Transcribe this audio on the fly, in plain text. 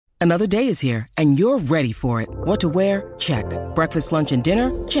Another day is here, and you're ready for it. What to wear? Check. Breakfast, lunch, and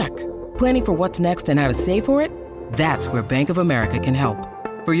dinner? Check. Planning for what's next and how to save for it? That's where Bank of America can help.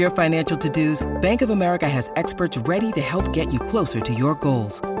 For your financial to-dos, Bank of America has experts ready to help get you closer to your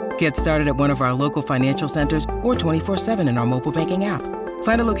goals. Get started at one of our local financial centers or 24/7 in our mobile banking app.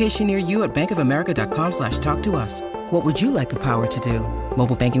 Find a location near you at bankofamerica.com/talktous. What would you like the power to do?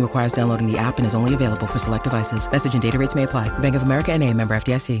 Mobile banking requires downloading the app and is only available for select devices. Message and data rates may apply. Bank of America N.A., member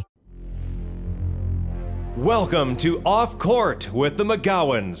FDIC. Welcome to Off Court with the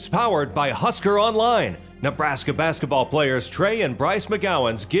McGowens, powered by Husker Online. Nebraska basketball players Trey and Bryce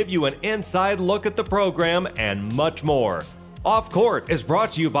McGowens give you an inside look at the program and much more. Off Court is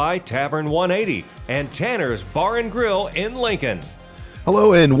brought to you by Tavern 180 and Tanner's Bar and Grill in Lincoln.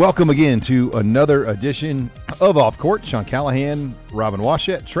 Hello and welcome again to another edition of Off Court. Sean Callahan, Robin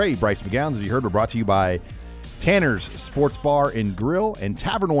Washett, Trey, Bryce McGowens, as you heard, we're brought to you by Tanner's Sports Bar and Grill and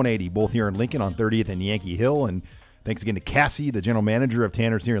Tavern 180, both here in Lincoln on 30th and Yankee Hill. And thanks again to Cassie, the general manager of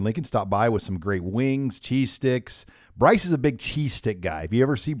Tanner's here in Lincoln. Stopped by with some great wings, cheese sticks. Bryce is a big cheese stick guy. If you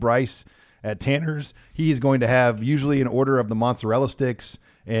ever see Bryce at Tanner's, he is going to have usually an order of the mozzarella sticks.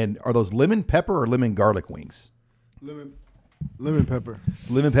 And are those lemon pepper or lemon garlic wings? Lemon pepper.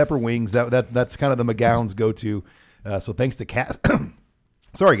 Lemon pepper wings. That's kind of the McGowens go-to. So thanks to Cass.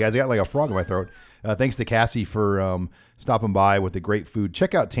 Sorry, guys. I got like a frog in my throat. Thanks to Cassie for stopping by with the great food.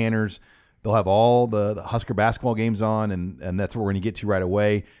 Check out Tanner's. They'll have all the Husker basketball games on, and that's what we're going to get to right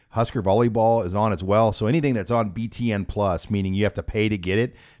away. Husker volleyball is on as well. So anything that's on BTN Plus, meaning you have to pay to get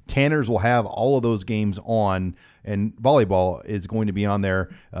it, Tanner's will have all of those games on, and volleyball is going to be on there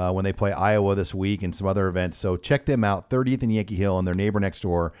when they play Iowa this week and some other events. So check them out, 30th and Yankee Hill, and their neighbor next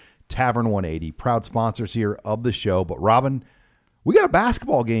door, Tavern 180. Proud sponsors here of the show. But Robin, we got a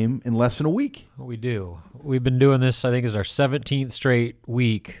basketball game in less than a week. We do. We've been doing this, I think, is our 17th straight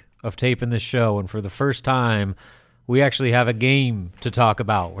week of taping this show, and for the first time, we actually have a game to talk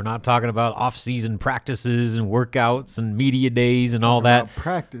about. We're not talking about off-season practices and workouts and media days and all that.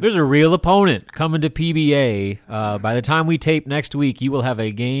 Practice. There's a real opponent coming to PBA. By the time we tape next week, you will have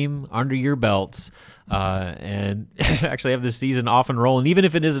a game under your belts and actually have this season off and rolling, even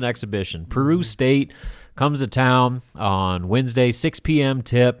if it is an exhibition. Peru State comes to town on Wednesday, 6 p.m.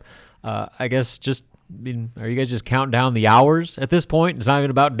 tip. I guess are you guys just counting down the hours at this point? It's not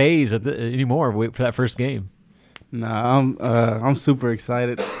even about days anymore for that first game. Nah, I'm super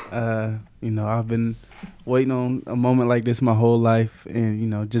excited. I've been waiting on a moment like this my whole life,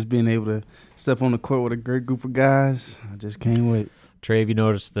 and just being able to step on the court with a great group of guys, I just can't wait. Trey, have you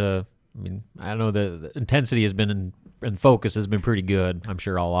noticed I don't know, the intensity has been and focus has been pretty good, I'm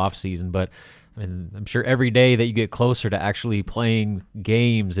sure, all off season, but I'm sure every day that you get closer to actually playing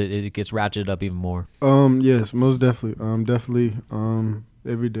games, it gets ratcheted up even more. Yes, most definitely.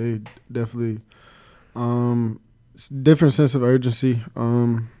 Every day, definitely. Different sense of urgency.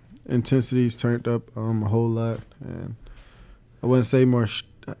 Intensity's turned up a whole lot, and I wouldn't say more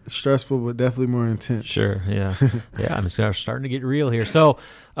stressful, but definitely more intense. Sure, yeah. Yeah, I'm starting to get real here. So,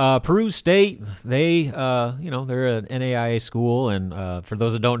 Peru State, they're an NAIA school, and for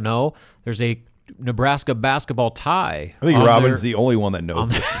those that don't know, there's a Nebraska basketball tie. I think Robin's the only one that knows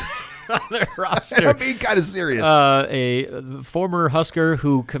this. On their roster. I'm being kind of serious. A former Husker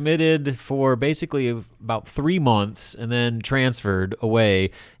who committed for basically about 3 months and then transferred away,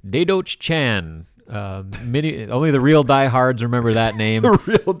 Daedoch Chan. Only the real diehards remember that name. The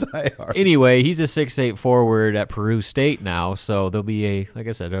real diehards. Anyway, he's a 6'8" forward at Peru State now, so there'll be like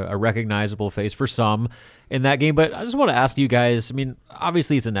I said, a recognizable face for some in that game. But I just want to ask you guys,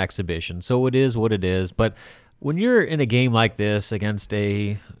 obviously it's an exhibition, so it is what it is, but when you're in a game like this against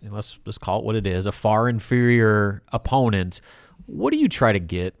let's just call it what it is, a far inferior opponent, what do you try to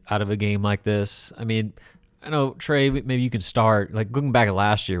get out of a game like this? I know, Trey, maybe you can start, like looking back at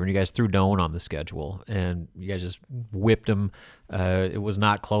last year when you guys threw Doan on the schedule and you guys just whipped them. It was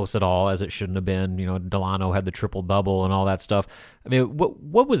not close at all, as it shouldn't have been. Delano had the triple-double and all that stuff.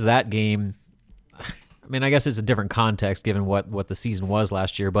 What was that game? I guess it's a different context given what the season was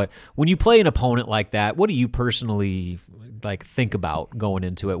last year, but when you play an opponent like that, what do you personally think about going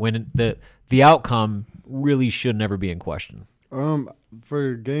into it when the outcome really should never be in question?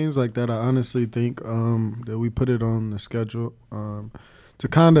 For games like that, I honestly think that we put it on the schedule to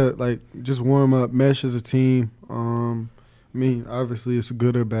kind of just warm up, mesh as a team. Obviously it's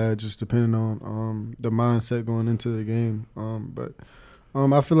good or bad, just depending on the mindset going into the game. But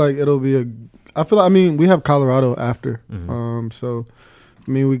I feel like it'll be we have Colorado after. Mm-hmm. So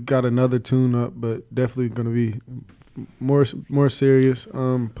we got another tune up, but definitely going to be more serious,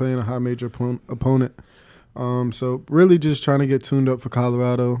 playing a high major opponent. So really just trying to get tuned up for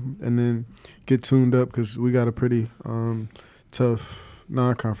Colorado and then get tuned up because we got a pretty tough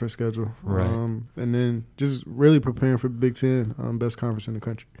non-conference schedule. Right. And then just really preparing for Big Ten, best conference in the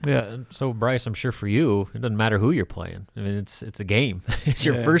country. Yeah, and so Bryce, I'm sure for you, it doesn't matter who you're playing. I mean, it's a game. It's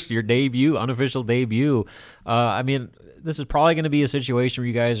your debut, unofficial debut. I mean, this is probably going to be a situation where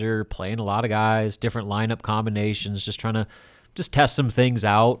you guys are playing a lot of guys, different lineup combinations, just trying to test some things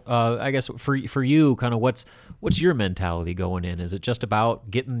out. I guess for you, kind of what's your mentality going in? Is it just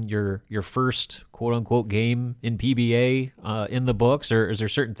about getting your first quote unquote game in PBA in the books, or is there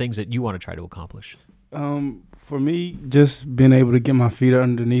certain things that you want to try to accomplish? For me, just being able to get my feet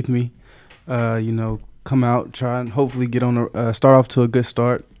underneath me, come out, try and hopefully get on start off to a good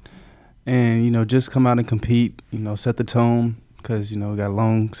start, and just come out and compete. Set the tone because we got a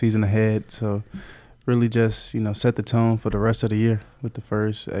long season ahead, so. Really just, set the tone for the rest of the year with the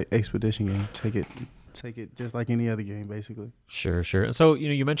first expedition game. Take it just like any other game, basically. Sure. And so,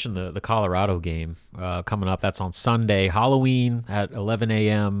 you mentioned the Colorado game coming up. That's on Sunday, Halloween at 11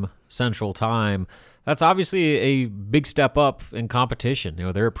 a.m. Central Time. That's obviously a big step up in competition.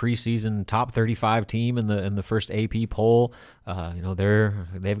 They're a preseason top 35 team in the first AP poll.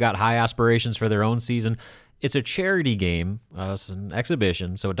 They've got high aspirations for their own season. It's a charity game. It's an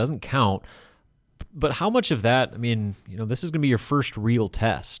exhibition, so it doesn't count. But how much of that, this is going to be your first real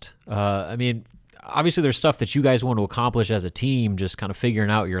test. Obviously there's stuff that you guys want to accomplish as a team, just kind of figuring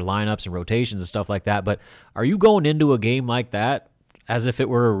out your lineups and rotations and stuff like that. But are you going into a game like that as if it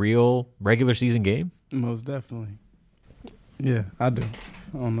were a real regular season game? Most definitely. Yeah, I do.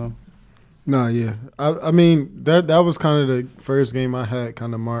 I don't know. No, yeah. That was kind of the first game I had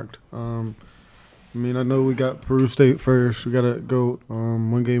kind of marked. I know we got Peru State first. We got to go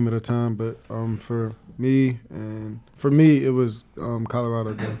one game at a time. But for me, it was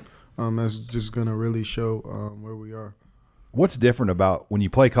Colorado game. That's just going to really show where we are. What's different about when you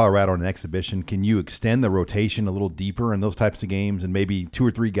play Colorado in an exhibition? Can you extend the rotation a little deeper in those types of games, and maybe 2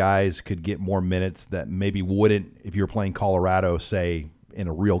 or 3 guys could get more minutes that maybe wouldn't if you were playing Colorado, say, in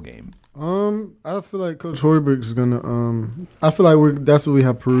a real game? I feel like Coach Hoiberg is gonna. I feel like that's what we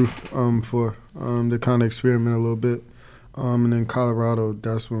have Peru for to kind of experiment a little bit, and then Colorado.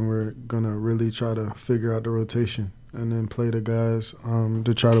 That's when we're gonna really try to figure out the rotation and then play the guys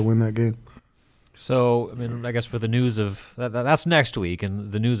to try to win that game. So I guess for the news of that's next week,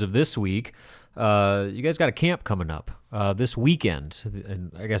 and the news of this week, you guys got a camp coming up this weekend,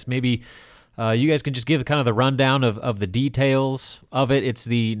 and I guess maybe. You guys can just give kind of the rundown of the details of it. It's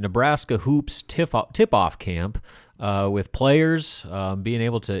the Nebraska Hoops tip-off camp with players being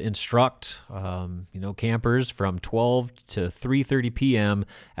able to instruct, campers from 12 to 3:30 p.m.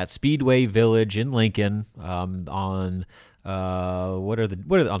 at Speedway Village in Lincoln on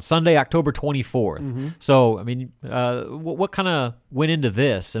on Sunday, October 24th. Mm-hmm. So, what kind of went into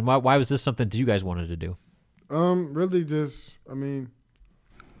this, and why was this something that you guys wanted to do? Really just,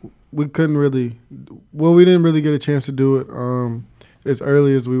 we couldn't really – we didn't really get a chance to do it as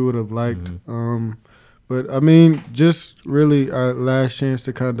early as we would have liked. Mm-hmm. But, just really our last chance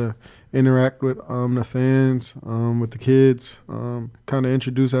to kind of interact with the fans, with the kids, kind of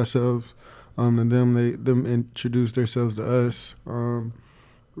introduce ourselves and them introduce themselves to us.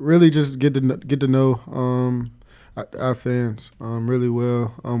 Really just get to know our fans really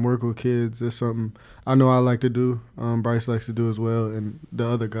well. Work with kids is something I know I like to do. Bryce likes to do as well, and the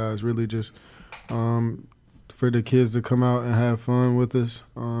other guys really just for the kids to come out and have fun with us,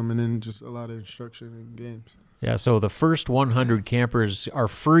 and then just a lot of instruction and games. Yeah, so the first 100 campers are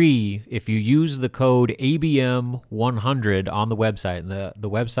free if you use the code ABM100 on the website, and the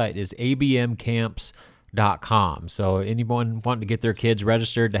website is abmcamps.com. So anyone wanting to get their kids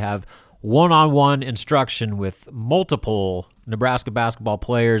registered to have one-on-one instruction with multiple Nebraska basketball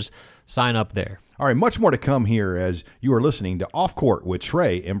players, sign up there. All right, much more to come here as you are listening to Off Court with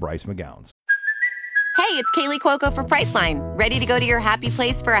Trey and Bryce McGowens. Hey, it's Kaylee Cuoco for Priceline. Ready to go to your happy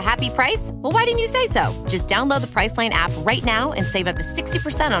place for a happy price? Well, why didn't you say so? Just download the Priceline app right now and save up to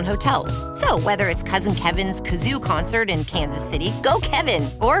 60% on hotels. So whether it's Cousin Kevin's Kazoo Concert in Kansas City, go Kevin,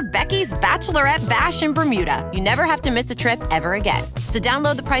 or Becky's Bachelorette Bash in Bermuda, you never have to miss a trip ever again. So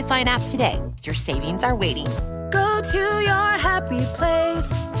download the Priceline app today. Your savings are waiting. Go to your happy place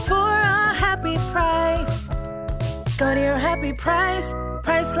for a happy price. Go to your happy price,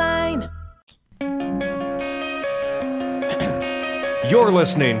 Priceline. You're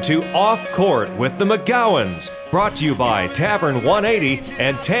listening to Off Court with the McGowens, brought to you by Tavern 180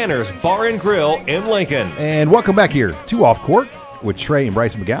 and Tanner's Bar and Grill in Lincoln. And welcome back here to Off Court with Trey and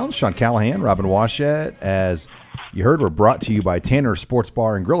Bryce McGowens, Sean Callahan, Robin Washett, as You heard we're brought to you by Tanner Sports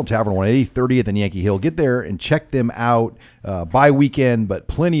Bar and Grill Tavern, 180 30th and Yankee Hill. Get there and check them out. Bye weekend, but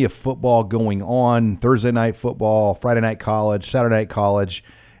plenty of football going on. Thursday night football, Friday night college, Saturday night college,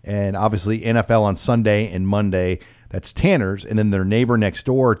 and obviously NFL on Sunday and Monday. That's Tanner's, and then their neighbor next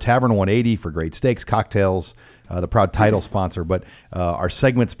door, Tavern 180, for great steaks, cocktails, the proud title sponsor. But our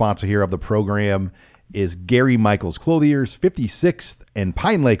segment sponsor here of the program is Gary Michaels Clothiers, 56th and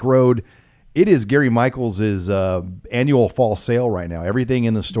Pine Lake Road. It is Gary Michaels' annual fall sale right now. Everything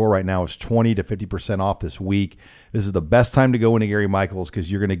in the store right now is 20 to 50% off this week. This is the best time to go into Gary Michaels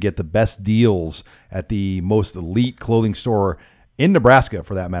because you're going to get the best deals at the most elite clothing store in Nebraska,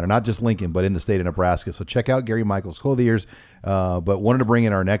 for that matter, not just Lincoln, but in the state of Nebraska. So check out Gary Michaels Clothiers. But wanted to bring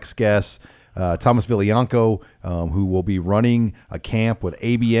in our next guest, Thomas Viglianco, who will be running a camp with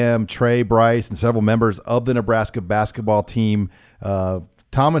ABM, Trey, Bryce, and several members of the Nebraska basketball team.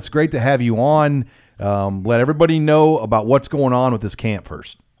 Thomas, great to have you on. Let everybody know about what's going on with this camp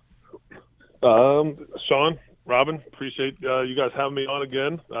first. Sean, Robin, appreciate you guys having me on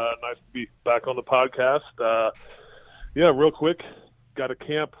again. Nice to be back on the podcast. Yeah, real quick, got a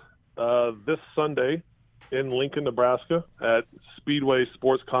camp this Sunday in Lincoln, Nebraska at Speedway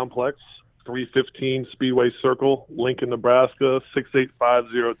Sports Complex, 315 Speedway Circle, Lincoln, Nebraska,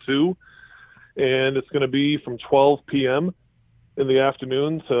 68502. And it's going to be from 12 p.m. in the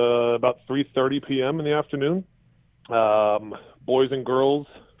afternoon to about 3:30 p.m. in the afternoon. Boys and girls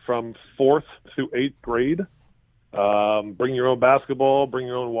from 4th through 8th grade. Bring your own basketball, bring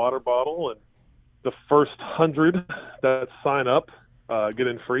your own water bottle, and the first 100 that sign up get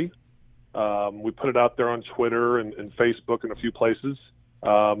in free. We put it out there on Twitter and Facebook and a few places.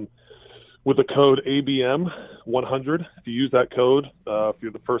 With the code ABM100, if you use that code, if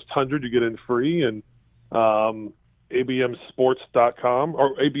you're the first 100, you get in free. And abmsports.com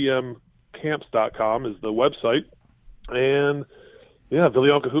or abmcamps.com is the website. And yeah,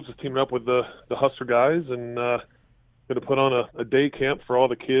 Viglianco Hoops is teaming up with the Husker guys and going to put on a day camp for all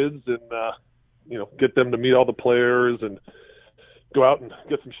the kids and get them to meet all the players and go out and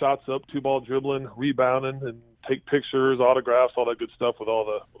get some shots up, 2-ball dribbling, rebounding, and take pictures, autographs, all that good stuff with all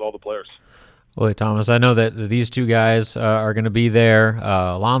the players. Well, hey, Thomas, I know that these two guys are going to be there.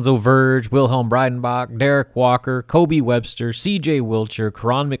 Alonzo Verge, Wilhelm Breidenbach, Derek Walker, Kobe Webster, C.J. Wilcher,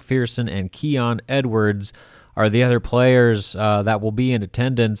 Karan McPherson, and Keon Edwards are the other players that will be in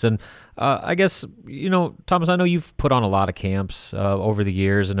attendance. And I guess, Thomas, I know you've put on a lot of camps over the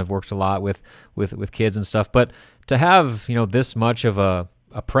years and have worked a lot with kids and stuff. But to have, this much of a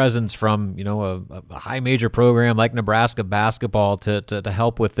presence from, a high major program like Nebraska basketball to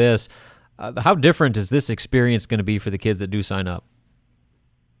help with this, how different is this experience going to be for the kids that do sign up?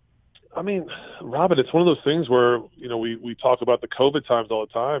 I mean, Robin, it's one of those things where, we talk about the COVID times all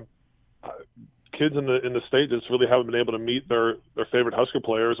the time. Kids in the state just really haven't been able to meet their favorite Husker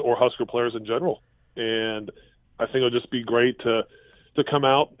players or Husker players in general. And I think it'll just be great to come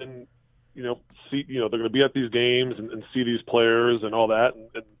out and, see, they're going to be at these games and see these players and all that.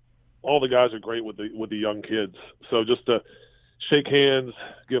 And all the guys are great with the young kids. So just to shake hands,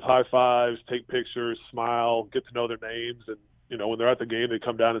 give high fives, take pictures, smile, get to know their names. And, when they're at the game, they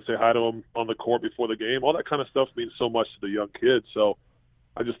come down and say hi to them on the court before the game. All that kind of stuff means so much to the young kids. So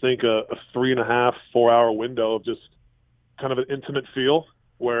I just think a 3.5, 4 hour window of just kind of an intimate feel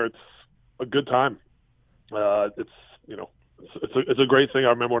where it's a good time. It's a great thing. I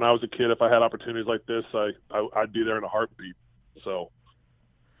remember when I was a kid, if I had opportunities like this, I'd be there in a heartbeat. So.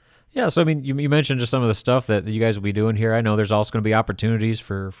 Yeah, so I mean, you mentioned just some of the stuff that you guys will be doing here. I know there's also going to be opportunities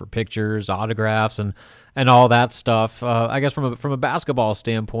for pictures, autographs, and all that stuff. I guess from a basketball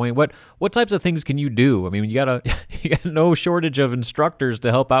standpoint, what types of things can you do? I mean, you got no shortage of instructors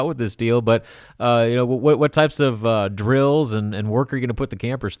to help out with this deal, but what types of drills and work are you going to put the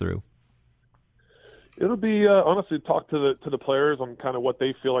campers through? It'll be honestly talk to the players on kind of what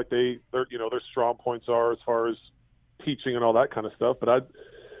they feel like their strong points are as far as teaching and all that kind of stuff. But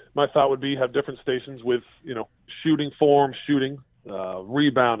my thought would be have different stations with, shooting form,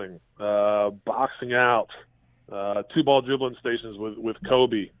 rebounding, boxing out, 2-ball dribbling stations with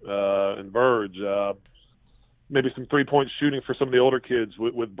Kobe and Verge, maybe some 3-point shooting for some of the older kids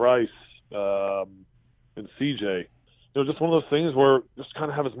with Bryce and CJ. Just one of those things where just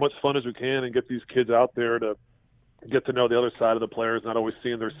kind of have as much fun as we can and get these kids out there to get to know the other side of the players, not always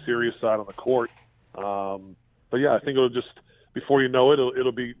seeing their serious side on the court. But yeah, I think it'll just, before you know it,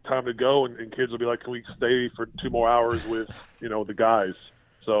 it'll be time to go, and kids will be like, "Can we stay for 2 more hours with, the guys?"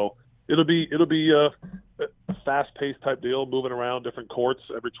 So it'll be a fast-paced type deal, moving around different courts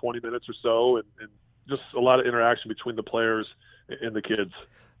every 20 minutes or so, and just a lot of interaction between the players and the kids.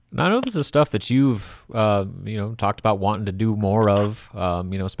 Now, I know this is stuff that you've, talked about wanting to do more of,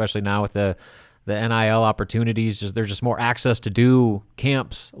 especially now with the NIL opportunities. There's just more access to do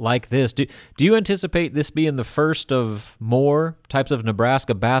camps like this. Do you anticipate this being the first of more types of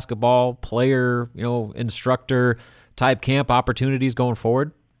Nebraska basketball player, instructor type camp opportunities going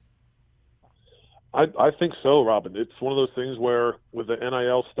forward? I think so, Robin. It's one of those things where with the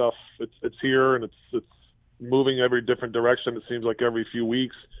NIL stuff, it's here and it's moving every different direction. It seems like every few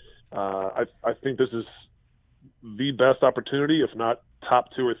weeks. I think this is the best opportunity, if not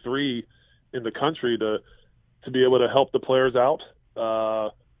top 2 or 3 in the country to be able to help the players out,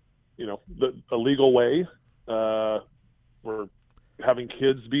 a legal way. We're having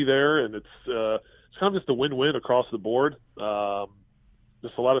kids be there, and it's kind of just a win-win across the board.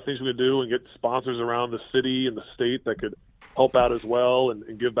 Just a lot of things we can do and get sponsors around the city and the state that could help out as well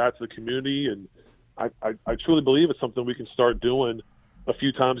and give back to the community. And I truly believe it's something we can start doing a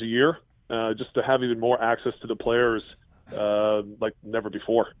few times a year, just to have even more access to the players like never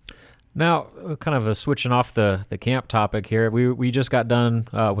before. Now, kind of switching off the camp topic here, we just got done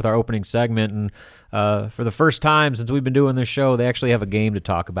with our opening segment, and for the first time since we've been doing this show, they actually have a game to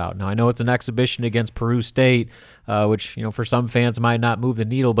talk about. Now, I know it's an exhibition against Peru State, which for some fans might not move the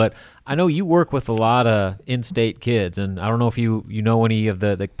needle, but I know you work with a lot of in-state kids, and I don't know if you know any of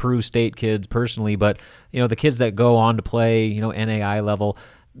the Peru State kids personally, but the kids that go on to play NAI level.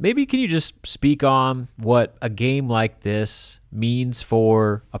 Maybe can you just speak on what a game like this means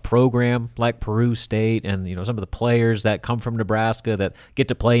for a program like Peru State and some of the players that come from Nebraska that get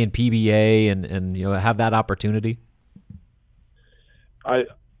to play in PBA and have that opportunity? I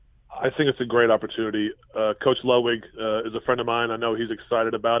think it's a great opportunity. Coach Ludwig is a friend of mine. I know he's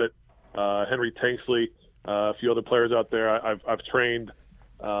excited about it. Henry Tanksley, a few other players out there I've trained.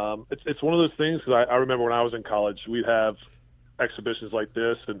 It's one of those things because I remember when I was in college, we'd have exhibitions like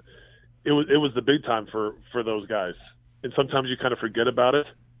this, and it was the big time for those guys. And sometimes you kind of forget about it,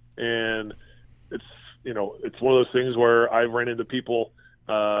 and it's one of those things where I ran into people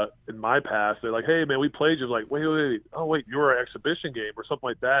in my past. They're like, "Hey, man, we played you." Like, wait, oh wait, you were an exhibition game or something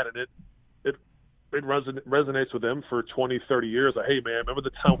like that, and it resonates with them for 20, 30 years. Like, hey, man, remember the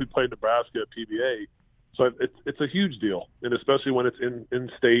time we played Nebraska at PBA? So it's a huge deal, and especially when it's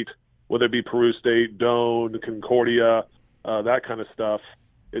in state, whether it be Peru State, Doane, Concordia. That kind of stuff.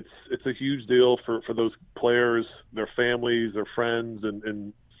 It's a huge deal for those players, their families, their friends,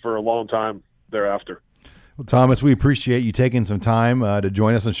 and for a long time thereafter. Well, Thomas, we appreciate you taking some time to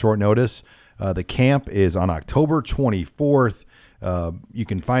join us on short notice. The camp is on October 24th. You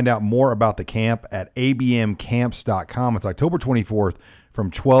can find out more about the camp at abmcamps.com. It's October 24th from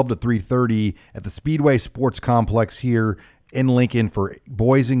 12 to 3:30 at the Speedway Sports Complex here in Lincoln for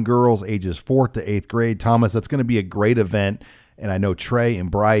boys and girls ages 4th to 8th grade. Thomas, that's going to be a great event, and I know Trey and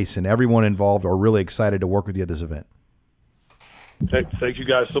Bryce and everyone involved are really excited to work with you at this event. Thank you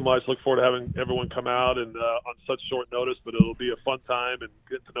guys so much. Look forward to having everyone come out and on such short notice, but it'll be a fun time and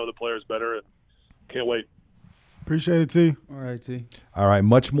get to know the players better, and can't wait. Appreciate it, T. All right, T. All right,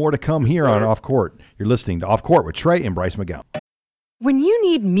 much more to come here on Off Court. You're listening to Off Court with Trey and Bryce McGowens. When you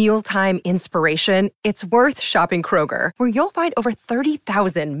need mealtime inspiration, it's worth shopping Kroger, where you'll find over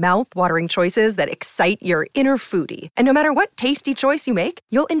 30,000 mouth-watering choices that excite your inner foodie. And no matter what tasty choice you make,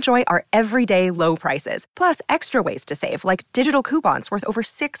 you'll enjoy our everyday low prices, plus extra ways to save, like digital coupons worth over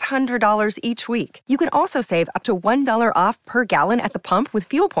 $600 each week. You can also save up to $1 off per gallon at the pump with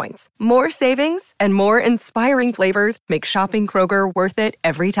fuel points. More savings and more inspiring flavors make shopping Kroger worth it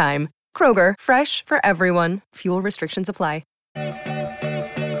every time. Kroger, fresh for everyone. Fuel restrictions apply.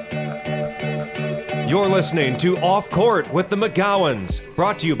 You're listening to Off Court with the McGowens,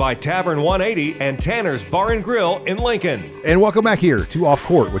 brought to you by Tavern 180 and Tanner's Bar and Grill in Lincoln. And welcome back here to Off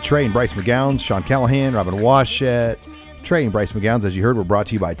Court with Trey and Bryce McGowens, Sean Callahan, Robin Washett. Trey and Bryce McGowens, as you heard, were brought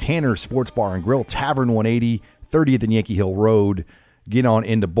to you by Tanner's Sports Bar and Grill, Tavern 180, 30th and Yankee Hill Road. Get on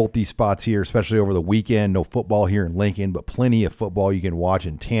into both these spots here, especially over the weekend. No football here in Lincoln, but plenty of football you can watch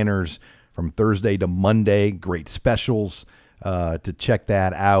in Tanner's from Thursday to Monday. Great specials to check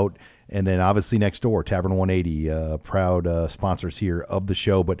that out. And then obviously next door, Tavern 180, proud sponsors here of the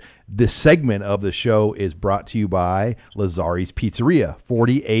show. But this segment of the show is brought to you by Lazzari's Pizzeria,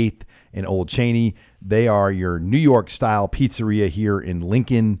 48th and Old Cheney. They are your New York-style pizzeria here in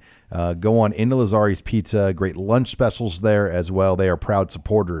Lincoln. Go on into Lazzari's Pizza. Great lunch specials there as well. They are proud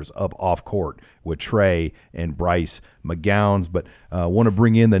supporters of Off Court with Trey and Bryce McGowens. But I want to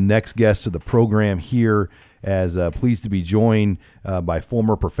bring in the next guest of the program here, as pleased to be joined by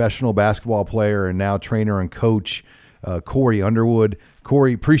former professional basketball player and now trainer and coach Cory Underwood.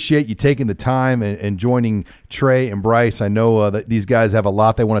 Cory, appreciate you taking the time and joining Trey and Bryce. I know that these guys have a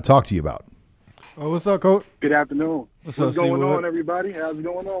lot they want to talk to you about. What's up, Coach? Good afternoon. What's going on, everybody? How's it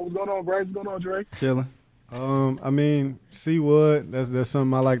going on? What's going on, Bryce? What's going on, Trey? Chilling. I mean, C-Wood, that's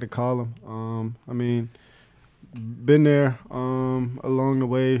something I like to call him. I mean, been there along the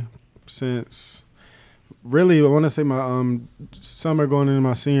way since really, I want to say my summer going into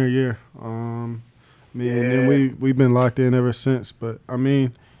my senior year. And then we've been locked in ever since. But, I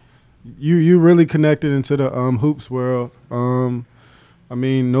mean, you really connected into the hoops world. I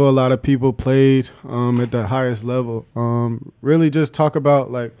mean, know a lot of people played at the highest level. Really just talk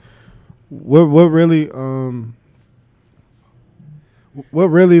about, like, what really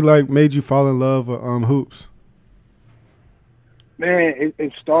like made you fall in love with hoops? Man,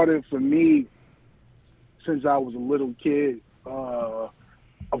 it started for me since I was a little kid.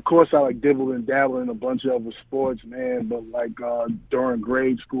 Of course, I like dibble and dabble in a bunch of other sports, man. But like during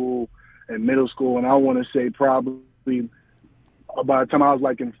grade school and middle school, and I want to say probably by the time I was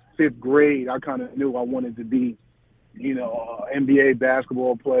like in 5th grade, I kind of knew I wanted to be, NBA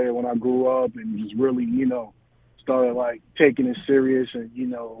basketball player when I grew up, and just really, started like taking it serious and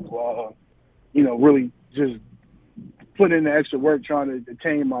really just put in the extra work trying to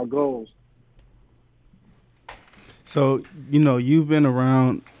attain my goals. So, you've been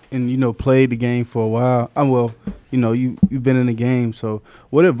around and, played the game for a while. You've been in the game. So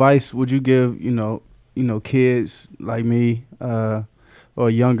what advice would you give, kids like me or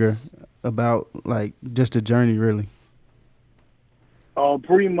younger about, like, just the journey, really?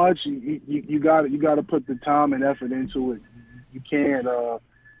 Pretty much you got to put the time and effort into it. You can't,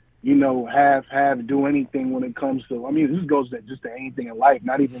 do anything when it comes to, I mean, this goes just to anything in life,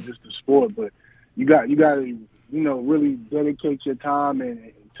 not even just the sport, but you got to, really dedicate your time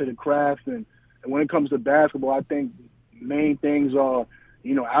and to the craft. And when it comes to basketball, I think main things are,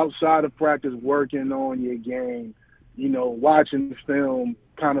 outside of practice, working on your game, watching film,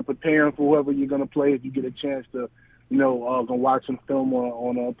 kind of preparing for whoever you're going to play if you get a chance to, go watch some film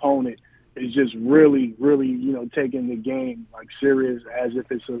on an opponent. It's just really, really, taking the game like serious as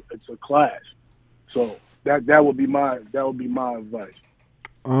if it's a class. So that would be my advice.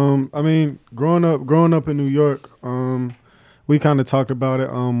 I mean, growing up in New York, we kind of talked about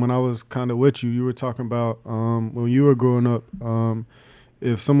it when I was kind of with you. You were talking about when you were growing up.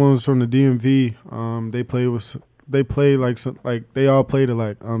 If someone was from the DMV, they all played it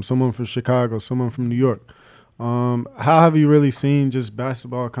like someone from Chicago, someone from New York. How have you really seen just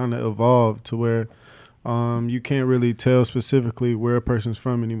basketball kind of evolve to where you can't really tell specifically where a person's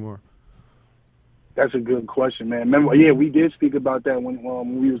from anymore? That's a good question, man. Remember, we did speak about that when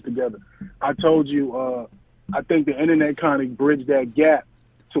we was together. I told you, I think the internet kind of bridged that gap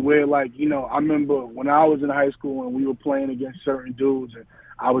to where, like, I remember when I was in high school and we were playing against certain dudes, and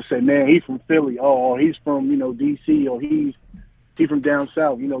I would say, man, he's from Philly, or he's from, D.C., or he's from down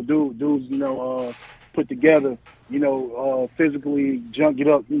south. Dudes, put together, physically get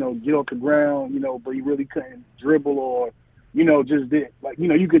off the ground, but he really couldn't dribble or, just did, like,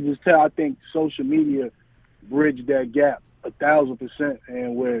 you could just tell. I think social media bridged that gap 1,000%,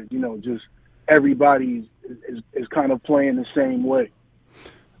 and where, just everybody is kind of playing the same way.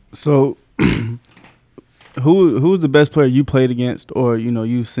 So who's the best player you played against or,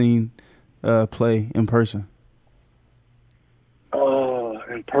 you've seen play in person?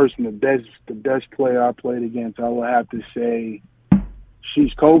 In person, the best player I played against, I would have to say,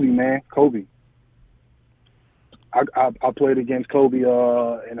 she's Kobe, man. Kobe. I played against Kobe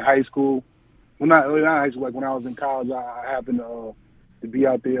in high school. Well, not high school. Like when I was in college, I happened to be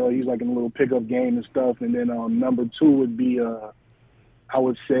out there. He's like in a little pickup game and stuff. And then number 2 would be, I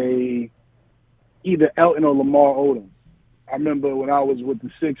would say, either Elton or Lamar Odom. I remember when I was with the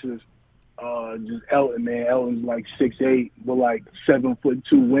Sixers. Just Elton, man. Elton's like 6'8", with like 7'2"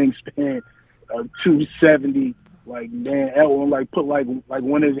 wingspan, 270. Like, man, Elton put like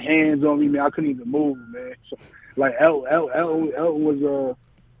one of his hands on me, man. I couldn't even move, man. So, like Elton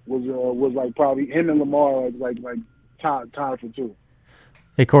was like probably him and Lamar like tied for 2.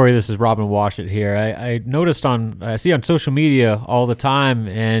 Hey, Cory, this is Robin Washut here. I noticed I see on social media all the time,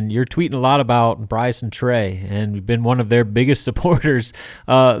 and you're tweeting a lot about Bryce and Trey, and you've been one of their biggest supporters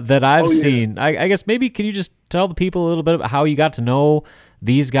that I've seen. I guess maybe can you just tell the people a little bit about how you got to know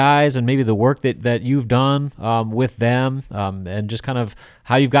these guys and maybe the work that you've done with them and just kind of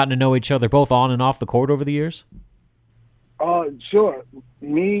how you've gotten to know each other both on and off the court over the years? Sure.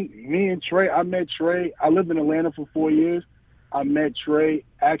 Me and Trey, I met Trey. I lived in Atlanta for 4 years. I met Trey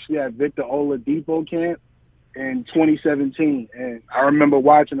actually at Victor Oladipo camp in 2017, and I remember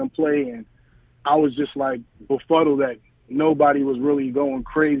watching him play. And I was just like befuddled that nobody was really going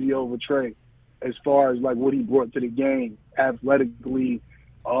crazy over Trey as far as like what he brought to the game, athletically,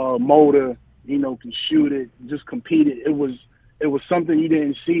 motor, can shoot it, just competed. It was something you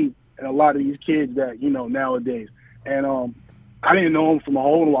didn't see in a lot of these kids that, nowadays. And I didn't know him from a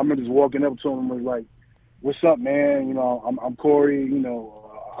hole. I remember just walking up to him and was like, "What's up, man? I'm Cory.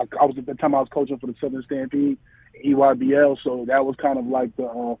 I was at the time I was coaching for the Southern Stampede, EYBL, so that was kind of like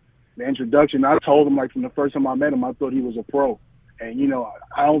the introduction. I told him like from the first time I met him, I thought he was a pro. And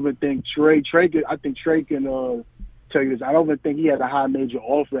I don't even think Trey can tell you this. I don't even think he had a high major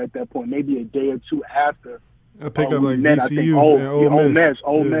offer at that point. Maybe a day or two after. I pick up like VCU and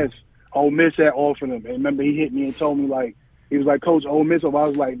Ole Miss had offered him. And remember, he hit me and told me like, he was like, "Coach, Ole Miss." I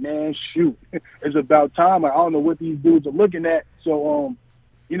was like, "Man, shoot, it's about time. Like, I don't know what these dudes are looking at." So,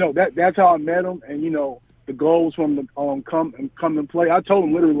 that's how I met him. And the goal was for him to come and play. I told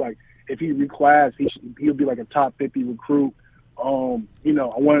him literally like, if he reclassed, he'll be like a top 50 recruit. I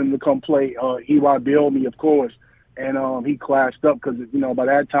wanted him to come play EYBL me, of course. And he classed up because by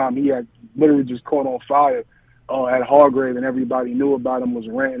that time he had literally just caught on fire at Hargrave, and everybody knew about him, was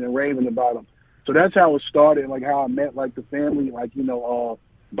ranting and raving about him. So that's how it started, like how I met like the family, like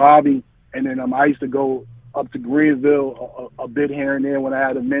Bobby, and then I used to go up to Greenville a bit here and there when I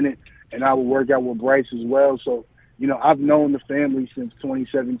had a minute, and I would work out with Bryce as well. So I've known the family since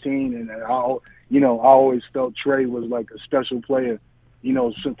 2017, and I always felt Trey was like a special player,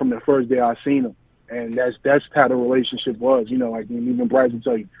 from the first day I seen him, and that's how the relationship was. Like even Bryce would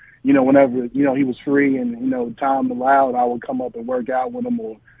tell you, whenever he was free and time allowed, I would come up and work out with him,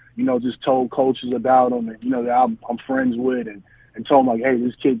 or just told coaches about him, and that I'm friends with, and told him like, hey,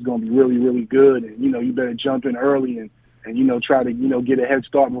 this kid's gonna be really, really good, and you better jump in early and try to get a head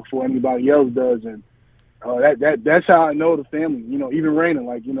start before anybody else does, and that's how I know the family. Even Raina,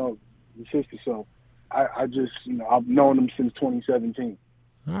 like the sister. So I just I've known them since 2017.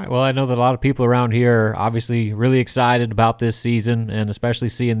 All right. Well, I know that a lot of people around here are obviously really excited about this season, and especially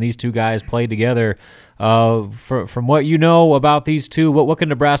seeing these two guys play together. From what you know about these two, what can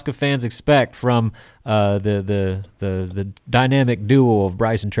Nebraska fans expect from the dynamic duo of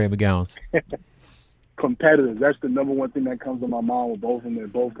Bryce and Trey McGowens? Competitors. That's the number one thing that comes to my mind with both of them. They're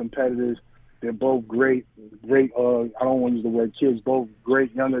both competitors. They're both great. I don't want to use the word kids. Both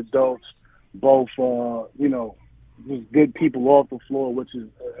great young adults. Both just good people off the floor, which is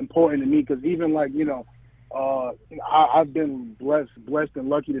important to me, because even like I've been blessed and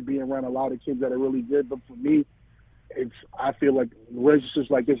lucky to be around a lot of kids that are really good. But for me, I feel like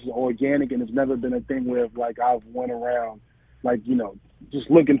relationships like this is organic, and it's never been a thing where like I've went around like just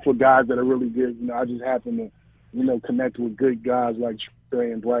looking for guys that are really good. I just happen to connect with good guys like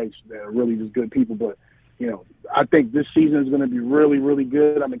Trey and Bryce that are really just good people. But I think this season is going to be really, really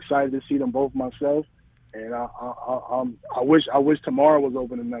good. I'm excited to see them both myself. And I wish tomorrow was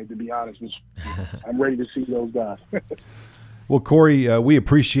opening night, to be honest with you. I'm ready to see those guys. Well, Cory, we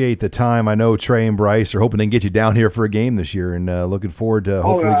appreciate the time. I know Trey and Bryce are hoping they can get you down here for a game this year, and looking forward to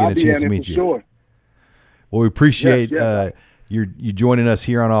hopefully getting a chance to meet you. Sure. Well, we appreciate you joining us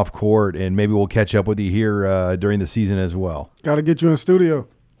here on Off Court, and maybe we'll catch up with you here during the season as well. Got to get you in studio.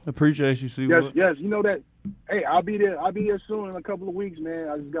 Appreciate you, C. Yes. That. Hey, I'll be there. I'll be there soon in a couple of weeks, man.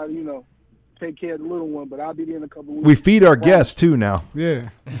 I just got to take care of the little one, but I'll be there in a couple of weeks. We feed our guests too now. Yeah.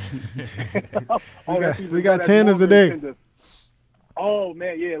 we got tanners today. Oh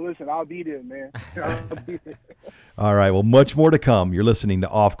man, yeah. Listen, I'll be there, man. All right. Well, much more to come. You're listening to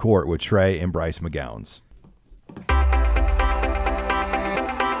Off Court with Trey and Bryce McGowens.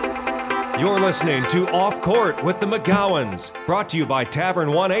 You're listening to Off Court with the McGowens, brought to you by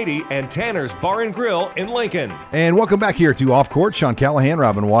Tavern 180 and Tanner's Bar and Grill in Lincoln. And welcome back here to Off Court. Sean Callahan,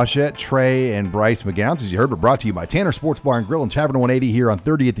 Robin Washett, Trey and Bryce McGowens. As you heard, we're brought to you by Tanner Sports Bar and Grill and Tavern 180 here on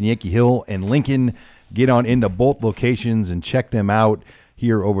 30th and Yankee Hill in Lincoln. Get on into both locations and check them out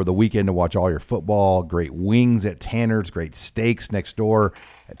here over the weekend to watch all your football. Great wings at Tanner's, great steaks next door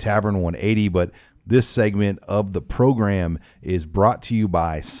at Tavern 180. But this segment of the program is brought to you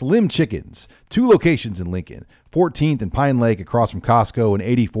by Slim Chickens. 2 locations in Lincoln, 14th and Pine Lake across from Costco, and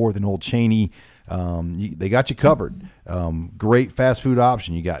 84th and Old Cheney. They got you covered. Great fast food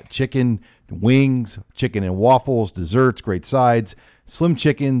option. You got chicken, wings, chicken and waffles, desserts, great sides. Slim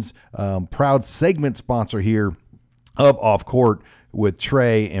Chickens, proud segment sponsor here of Off Court with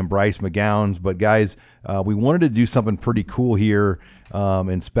Trey and Bryce McGowens. But guys, we wanted to do something pretty cool here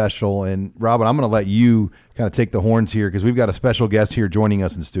and special. And Robin, I'm going to let you kind of take the horns here because we've got a special guest here joining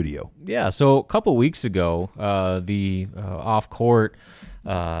us in studio. Yeah, so a couple weeks ago, the Off Court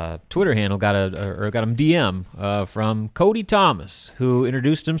Twitter handle got a DM from Cody Thomas, who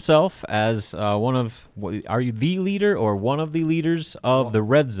introduced himself as are you the leader or one of the leaders of the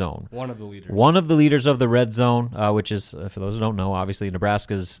Red Zone? One of the leaders. One of the leaders of the Red Zone, which is, for those who don't know, obviously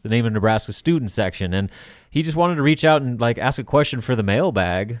the name of Nebraska's student section. And he just wanted to reach out and ask a question for the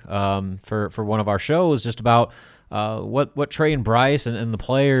mailbag for one of our shows, just about what Trey and Bryce and the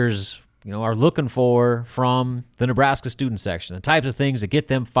players are looking for from the Nebraska student section, the types of things that get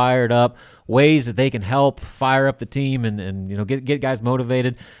them fired up, ways that they can help fire up the team and get guys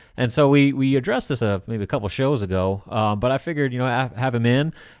motivated. And so we addressed this maybe a couple shows ago, but I figured have him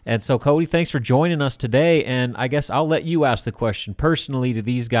in. And so Cody, thanks for joining us today. And I guess I'll let you ask the question personally to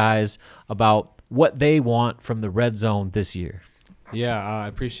these guys about what they want from the Red Zone this year. Yeah, I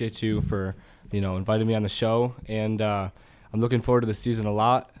appreciate you for inviting me on the show, and I'm looking forward to the season a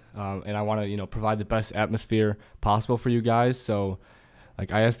lot. And I want to, provide the best atmosphere possible for you guys. So,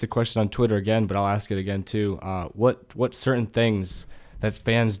 I asked the question on Twitter again, but I'll ask it again too. What certain things that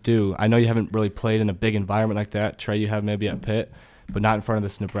fans do? I know you haven't really played in a big environment like that, Trey. You have maybe at Pitt, but not in front of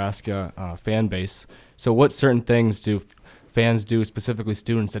this Nebraska fan base. So, what certain things do fans do, specifically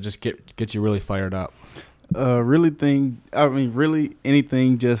students, that just get you really fired up? Really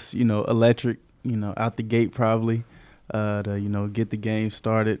anything, just electric. Out the gate probably. To get the game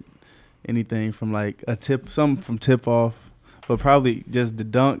started, anything from something from tip off, but probably just the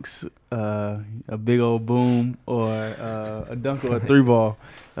dunks, a big old boom, or a dunk or a three ball,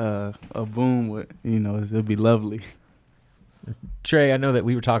 a boom would it'd be lovely. Trey, I know that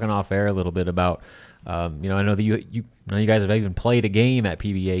we were talking off air a little bit about I know that you guys have even played a game at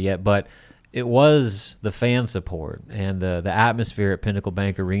PBA yet, but it was the fan support and the atmosphere at Pinnacle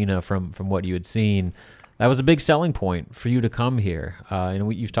Bank Arena from what you had seen. That was a big selling point for you to come here.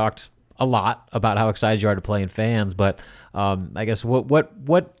 You've talked a lot about how excited you are to play in fans, but I guess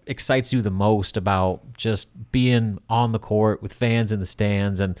what excites you the most about just being on the court with fans in the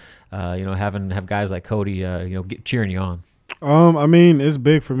stands and have guys like Cody cheering you on? It's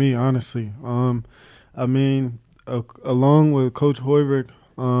big for me, honestly. Along with Coach Hoiberg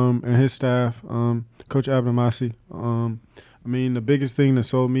and his staff, Coach Abdamasi, the biggest thing that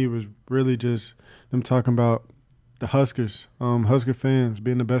sold me was really just them talking about the Huskers, Husker fans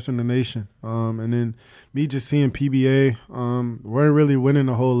being the best in the nation. And then me just seeing PBA, weren't really winning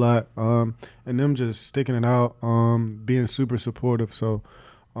a whole lot, and them just sticking it out, being super supportive. So,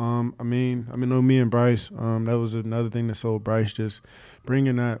 me and Bryce, that was another thing that sold Bryce, just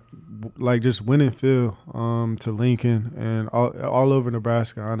bringing that, just winning feel to Lincoln and all over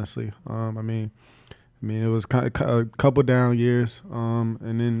Nebraska, honestly. It was kind of a couple down years,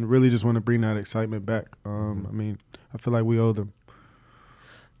 and then really just want to bring that excitement back. I feel like we owe them.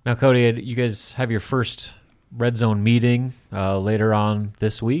 Now, Cody, you guys have your first Red Zone meeting later on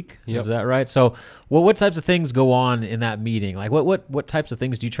this week. Yep. Is that right? So, what types of things go on in that meeting? What types of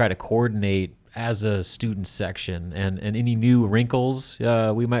things do you try to coordinate as a student section, and any new wrinkles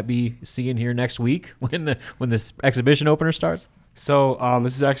we might be seeing here next week when this exhibition opener starts? So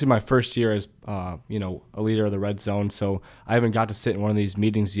this is actually my first year as a leader of the Red Zone, so I haven't got to sit in one of these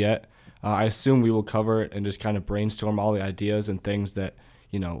meetings yet. I assume we will cover it and just kind of brainstorm all the ideas and things that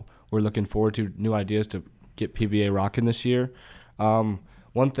we're looking forward to, new ideas to get PBA rocking this year.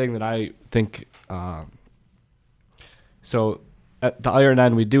 One thing that I think, so at the Iron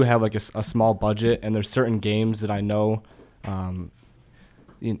End we do have a small budget, and there's certain games that I know,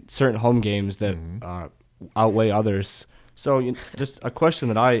 certain home games that outweigh others. So just a question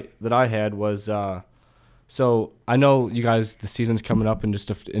that I had was, so I know you guys, the season's coming up in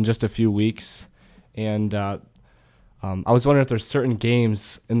just a few weeks, and I was wondering if there's certain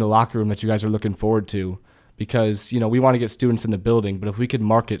games in the locker room that you guys are looking forward to, because we want to get students in the building, but if we could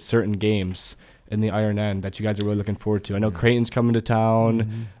market certain games in the Iron End that you guys are really looking forward to. I know Creighton's coming to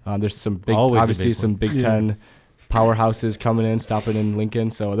town. There's some some Big Ten powerhouses coming in, stopping in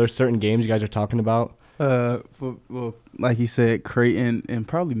Lincoln. So are there certain games you guys are talking about? Well, like he said, Creighton and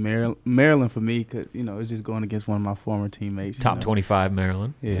probably Maryland for me, because it's just going against one of my former teammates. Top 25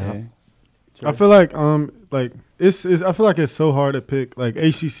 Maryland. Yeah. Sure. I feel like I feel like it's so hard to pick.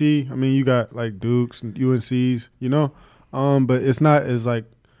 ACC, you got Dukes and UNCs, but it's not as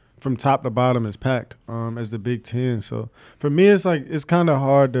from top to bottom as packed as the Big Ten. So for me, it's kind of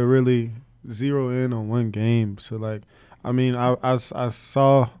hard to really zero in on one game. So I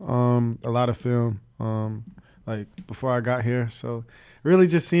saw a lot of film before I got here. So really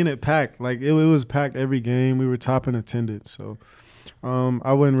just seeing it packed. It was packed every game. We were top in attendance. So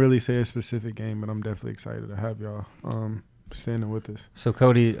I wouldn't really say a specific game, but I'm definitely excited to have y'all standing with us. So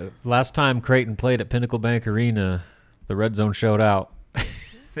Cody, last time Creighton played at Pinnacle Bank Arena, the Red Zone showed out.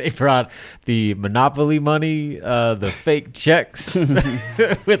 They brought the Monopoly money, the fake checks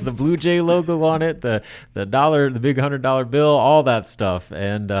with the Blue Jay logo on it, the dollar, the big $100 bill, all that stuff,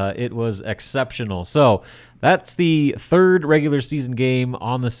 and it was exceptional. So that's the third regular season game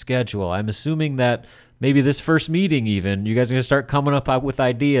on the schedule. I'm assuming that maybe this first meeting even, you guys are going to start coming up with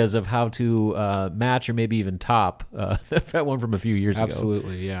ideas of how to match or maybe even top that one from a few years ago.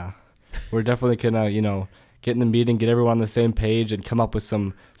 Absolutely, yeah. We're definitely going to, get in the meeting, get everyone on the same page, and come up with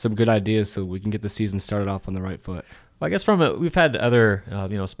some good ideas so we can get the season started off on the right foot. Well, I guess we've had other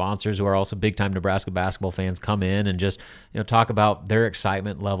sponsors who are also big time Nebraska basketball fans come in and just talk about their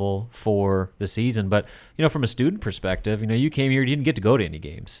excitement level for the season. But from a student perspective, you came here, you didn't get to go to any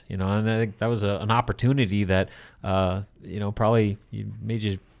games, and I think that was an opportunity that probably made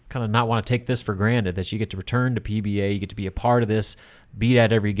you kind of not want to take this for granted, that you get to return to PBA, you get to be a part of this, beat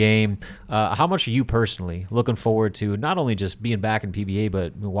at every game. How much are you personally looking forward to not only just being back in PBA,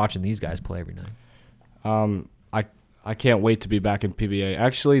 but watching these guys play every night? I can't wait to be back in PBA.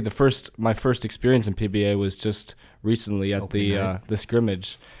 Actually, my first experience in PBA was just recently at the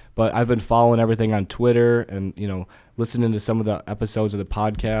scrimmage. But I've been following everything on Twitter and listening to some of the episodes of the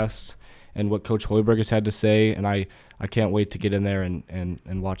podcast and what Coach Hoiberg has had to say, and I can't wait to get in there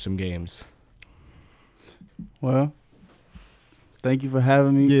and watch some games. Well, thank you for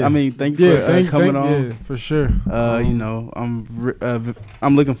having me. Yeah. I mean, thank you for coming on. Yeah, for sure. I'm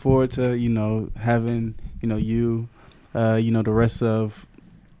looking forward to having you, the rest of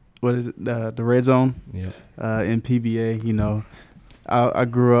the Red Zone. Yeah. In PBA. I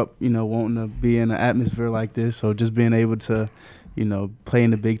grew up wanting to be in an atmosphere like this, so just being able to play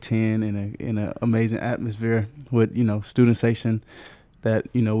in the Big Ten in an amazing atmosphere with student section that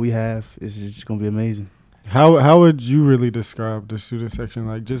we have is just gonna be amazing. How would you really describe the student section,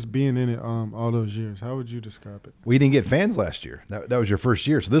 like just being in it all those years? How would you describe it? We didn't get fans last year. That was your first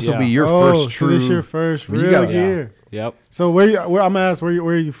year, so this will be your first true. So this your first real year. Yep. So where I'm gonna ask where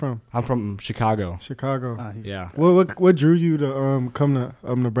are you from? I'm from Chicago. Yeah. What drew you to come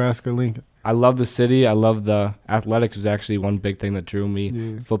to Nebraska Lincoln? I love the city. I love the athletics was actually one big thing that drew me.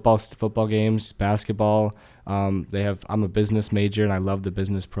 Yeah. Football games, basketball. I'm a business major and I love the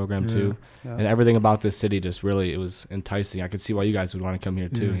business program too. Yeah. And everything about this city just really, it was enticing. I could see why you guys would want to come here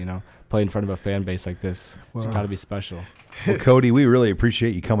too, play in front of a fan base like this. Wow. It's got to be special. Well, Cody, we really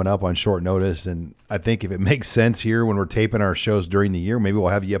appreciate you coming up on short notice. And I think if it makes sense here when we're taping our shows during the year, maybe we'll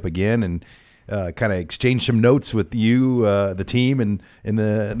have you up again and kind of exchange some notes with you, the team, and in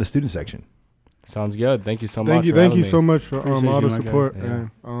the student section. Sounds good. Thank you so much. Thank you so much for all the you, support. yeah.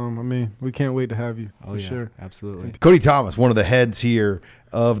 And, we can't wait to have you. Oh, for yeah, sure. Absolutely. Cody Thomas, one of the heads here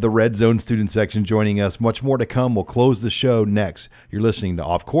of the Red Zone student section, joining us. Much more to come. We'll close the show next. You're listening to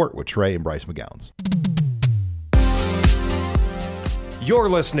Off Court with Trey and Bryce McGowens. You're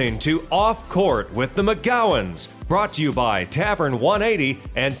listening to Off Court with the McGowens, brought to you by Tavern 180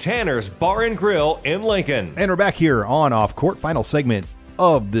 and Tanner's Bar and Grill in Lincoln. And we're back here on Off Court, final segment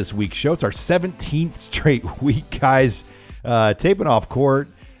of this week's show. It's our 17th straight week, guys. Taping Off Court,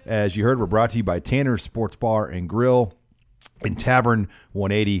 as you heard, we're brought to you by Tanner's Sports Bar and Grill in Tavern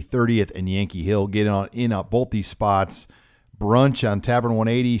 180, 30th and Yankee Hill. Get in both these spots. Brunch on Tavern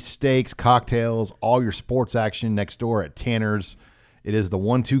 180, steaks, cocktails, all your sports action next door at Tanner's. It is the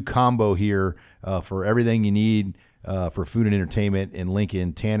 1-2 combo here for everything you need for food and entertainment in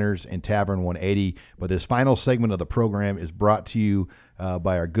Lincoln, Tanner's and Tavern 180. But this final segment of the program is brought to you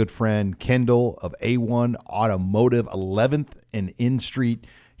by our good friend Kendall of A1 Automotive, 11th and N Street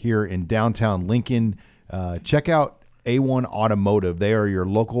here in downtown Lincoln. Check out A1 Automotive. They are your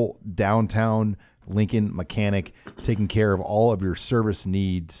local downtown Lincoln mechanic, taking care of all of your service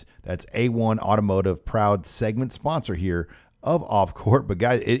needs. That's A1 Automotive, proud segment sponsor here of Off Court. But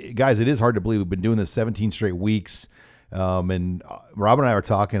guys, it is hard to believe we've been doing this 17 straight weeks. And Rob and I were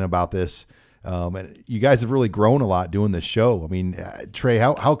talking about this. And you guys have really grown a lot doing this show. I mean, Trey,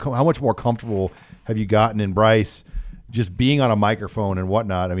 how much more comfortable have you gotten in Bryce just being on a microphone and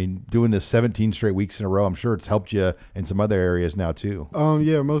whatnot? I mean, doing this 17 straight weeks in a row, I'm sure it's helped you in some other areas now too.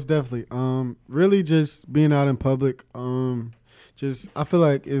 Yeah, most definitely. Really just being out in public. I feel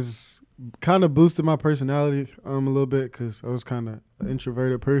like is kind of boosted my personality a little bit because I was kind of an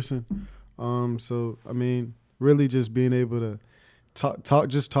introverted person. So I mean, really just being able to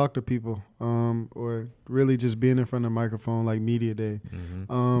talk to people, or really just being in front of the microphone like media day.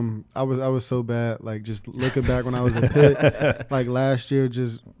 Mm-hmm. I was so bad. Like just looking back when I was a Pitt, like last year,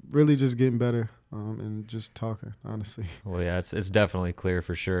 just really just getting better and just talking, honestly. Well, yeah, it's definitely clear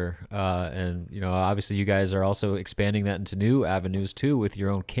for sure. And, obviously you guys are also expanding that into new avenues too with your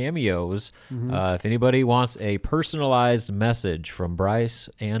own cameos. Mm-hmm. If anybody wants a personalized message from Bryce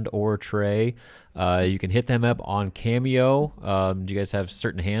and or Trey, you can hit them up on Cameo. Do you guys have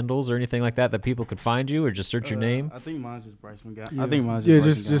certain handles or anything like that people could find you, or just search your name? I think mine's just Bryce McGowens. Yeah. I think mine's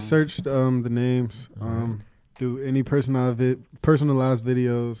just search the names. Do any personalized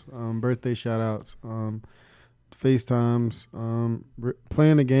videos, birthday shout outs, FaceTimes,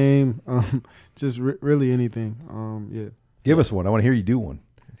 playing a game, just really anything. Yeah. Give us one. I want to hear you do one.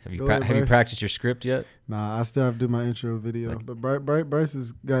 Have you practiced your script yet? Nah, I still have to do my intro video. But Bryce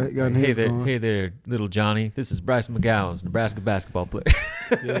has got his going. Hey there, little Johnny. This is Bryce McGowens, Nebraska basketball player.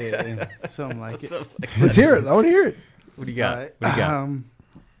 yeah, something like it. Let's hear it. I want to hear it. What do you got? Right. What do you got?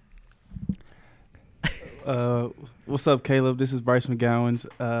 What's up, Caleb? This is Bryce McGowens,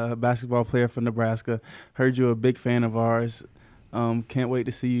 basketball player from Nebraska. Heard you're a big fan of ours. Can't wait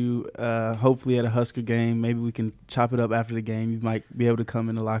to see you hopefully at a Husker game. Maybe we can chop it up after the game. You might be able to come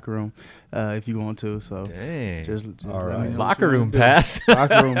in the locker room if you want to. So dang. Just all right. Locker room pass.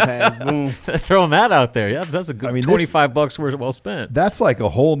 Locker room pass. Boom. Throwing that out there. Yeah, that's a good $25 worth well spent. That's like a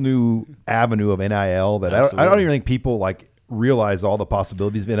whole new avenue of NIL that I don't even think people realize all the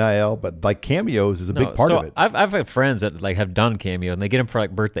possibilities of NIL, but cameos is a big part of it. I've had friends that have done Cameo, and they get them for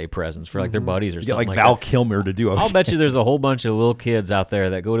birthday presents for their buddies or something. Get Val Kilmer to do it. I'll bet you there's a whole bunch of little kids out there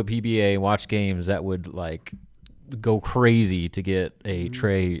that go to PBA and watch games that would go crazy to get a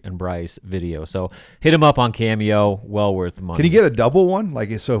Trey and Bryce video. So hit them up on Cameo. Well worth the money. Can you get a double one?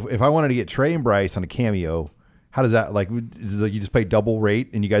 So if I wanted to get Trey and Bryce on a Cameo, how does that is it you just pay double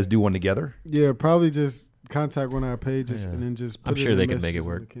rate and you guys do one together? Yeah, probably just contact one of our pages and then just put I'm sure they can make it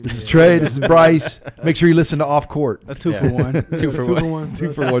work. This is Trey, this is Bryce. Make sure you listen to Off Court. A 2-for-1. 2-for-1.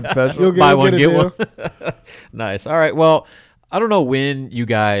 2-for-1 special. You'll Buy one, get get one. Nice. All right. Well, I don't know when you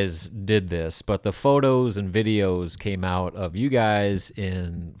guys did this, but the photos and videos came out of you guys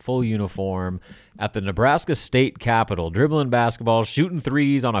in full uniform at the Nebraska State Capitol, dribbling basketball, shooting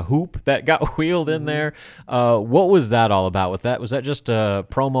threes on a hoop that got wheeled in there. What was that all about with that? Was that just a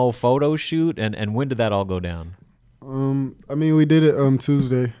promo photo shoot? And when did that all go down? We did it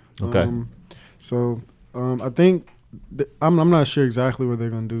Tuesday. Okay. I think I'm not sure exactly what they're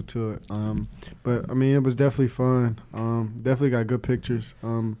gonna do to it. But it was definitely fun. Definitely got good pictures,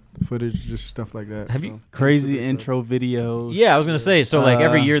 footage, just stuff like that. Have you crazy intro videos? Yeah, I was gonna say. So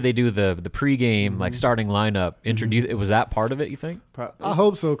every year they do the pregame starting lineup. Was that part of it? You think? I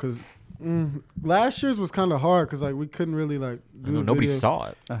hope so, because last year's was kind of hard because we couldn't really do. Nobody saw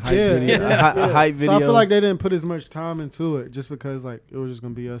it. A hype video. So I feel like they didn't put as much time into it just because it was just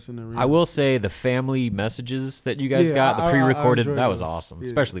gonna be us in the ring. I will say the family messages that you guys got, the pre-recorded, that was those. awesome, Yeah.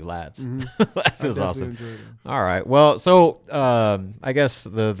 especially Lads. Mm-hmm. That was awesome. All right, well, so I guess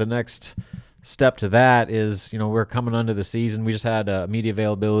the next step to that is we're coming onto the season. We just had media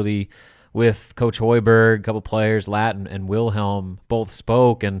availability with Coach Hoiberg, a couple players, Lat and Wilhelm both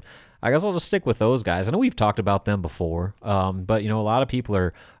spoke, and I guess I'll just stick with those guys. I know we've talked about them before, but a lot of people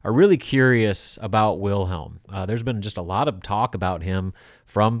are really curious about Wilhelm. There's been just a lot of talk about him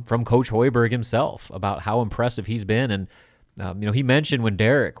from Coach Hoiberg himself about how impressive he's been, and he mentioned when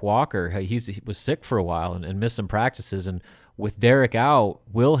Derek Walker he was sick for a while and missed some practices, and with Derek out,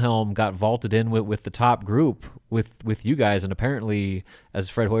 Wilhelm got vaulted in with the top group with you guys, and apparently, as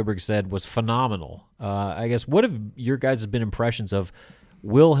Fred Hoiberg said, was phenomenal. I guess what have your guys' been impressions of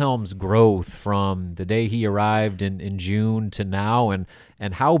Wilhelm's growth from the day he arrived in June to now,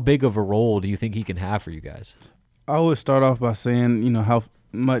 and how big of a role do you think he can have for you guys? I would start off by saying, how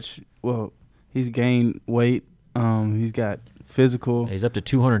much, he's gained weight. He's got physical. He's up to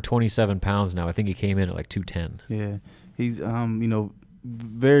 227 pounds now. I think he came in at 210. Yeah. He's,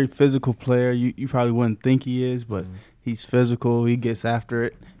 very physical player. You probably wouldn't think he is, but he's physical. He gets after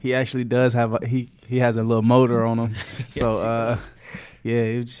it. He actually does have he has a little motor on him. So,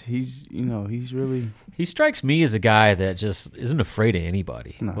 yeah, he's really. He strikes me as a guy that just isn't afraid of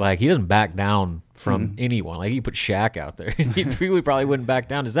anybody. No. He doesn't back down from anyone. He put Shaq out there, and he really probably wouldn't back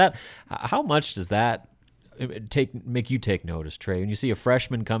down. How much does that make you take notice, Trey? When you see a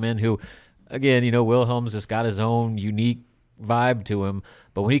freshman come in who, again, Wilhelm's just got his own unique vibe to him,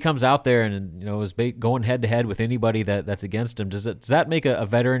 but when he comes out there and is going head to head with anybody that's against him, does that make a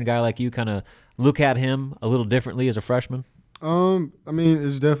veteran guy like you kind of look at him a little differently as a freshman?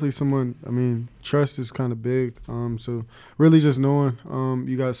 It's definitely someone. Trust is kind of big. So really just knowing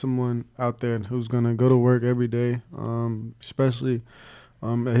you got someone out there who's gonna go to work every day, especially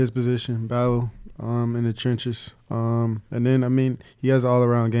at his position, battle in the trenches. And then, I mean, he has an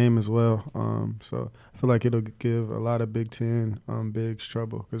all-around game as well. So I feel like it'll give a lot of Big Ten bigs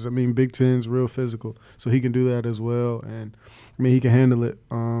trouble. Because, I mean, Big Ten's real physical. So he can do that as well. And, I mean, he can handle it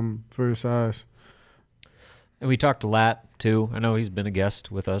for his size. And we talked to Lat, too. I know he's been a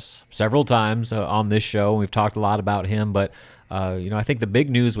guest with us several times on this show. We've talked a lot about him, but I think the big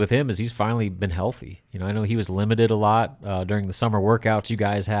news with him is he's finally been healthy. I know he was limited a lot during the summer workouts you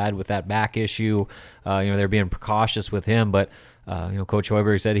guys had with that back issue. They're being precautious with him, but Coach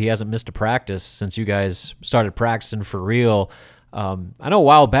Hoiberg said he hasn't missed a practice since you guys started practicing for real. I know a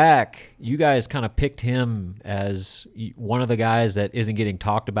while back you guys kind of picked him as one of the guys that isn't getting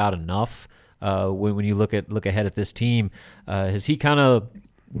talked about enough. When you look ahead at this team, has he kind of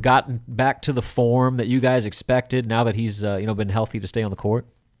gotten back to the form that you guys expected now that he's been healthy to stay on the court?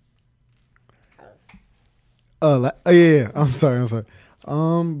 Yeah. I'm sorry.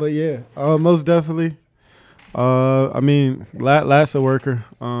 But yeah, most definitely. I mean, Lat's a worker.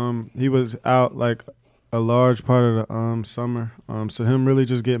 He was out like a large part of the summer. So him really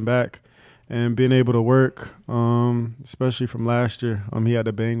just getting back and being able to work, especially from last year, he had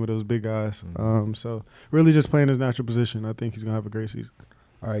to bang with those big guys. So really just playing his natural position. I think he's going to have a great season.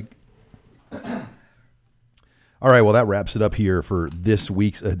 All right. All right, well, that wraps it up here for this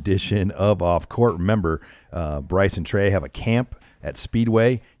week's edition of Off Court. Remember, Bryce and Trey have a camp at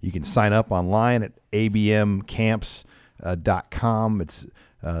Speedway. You can sign up online at abmcamps.com. It's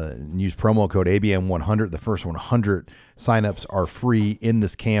use promo code ABM100. The first 100 signups are free in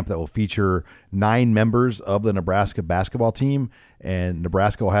this camp that will feature 9 members of the Nebraska basketball team. And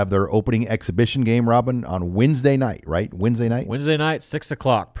Nebraska will have their opening exhibition game, Robin, on Wednesday night, right? Wednesday night, 6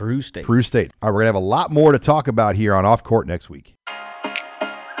 o'clock, Peru State. All right, we're going to have a lot more to talk about here on Off Court next week.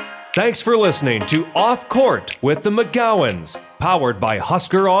 Thanks for listening to Off Court with the McGowens, powered by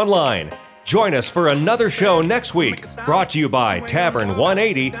Husker Online. Join us for another show next week, brought to you by Tavern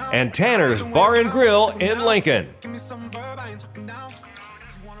 180 and Tanner's Bar and Grill in Lincoln.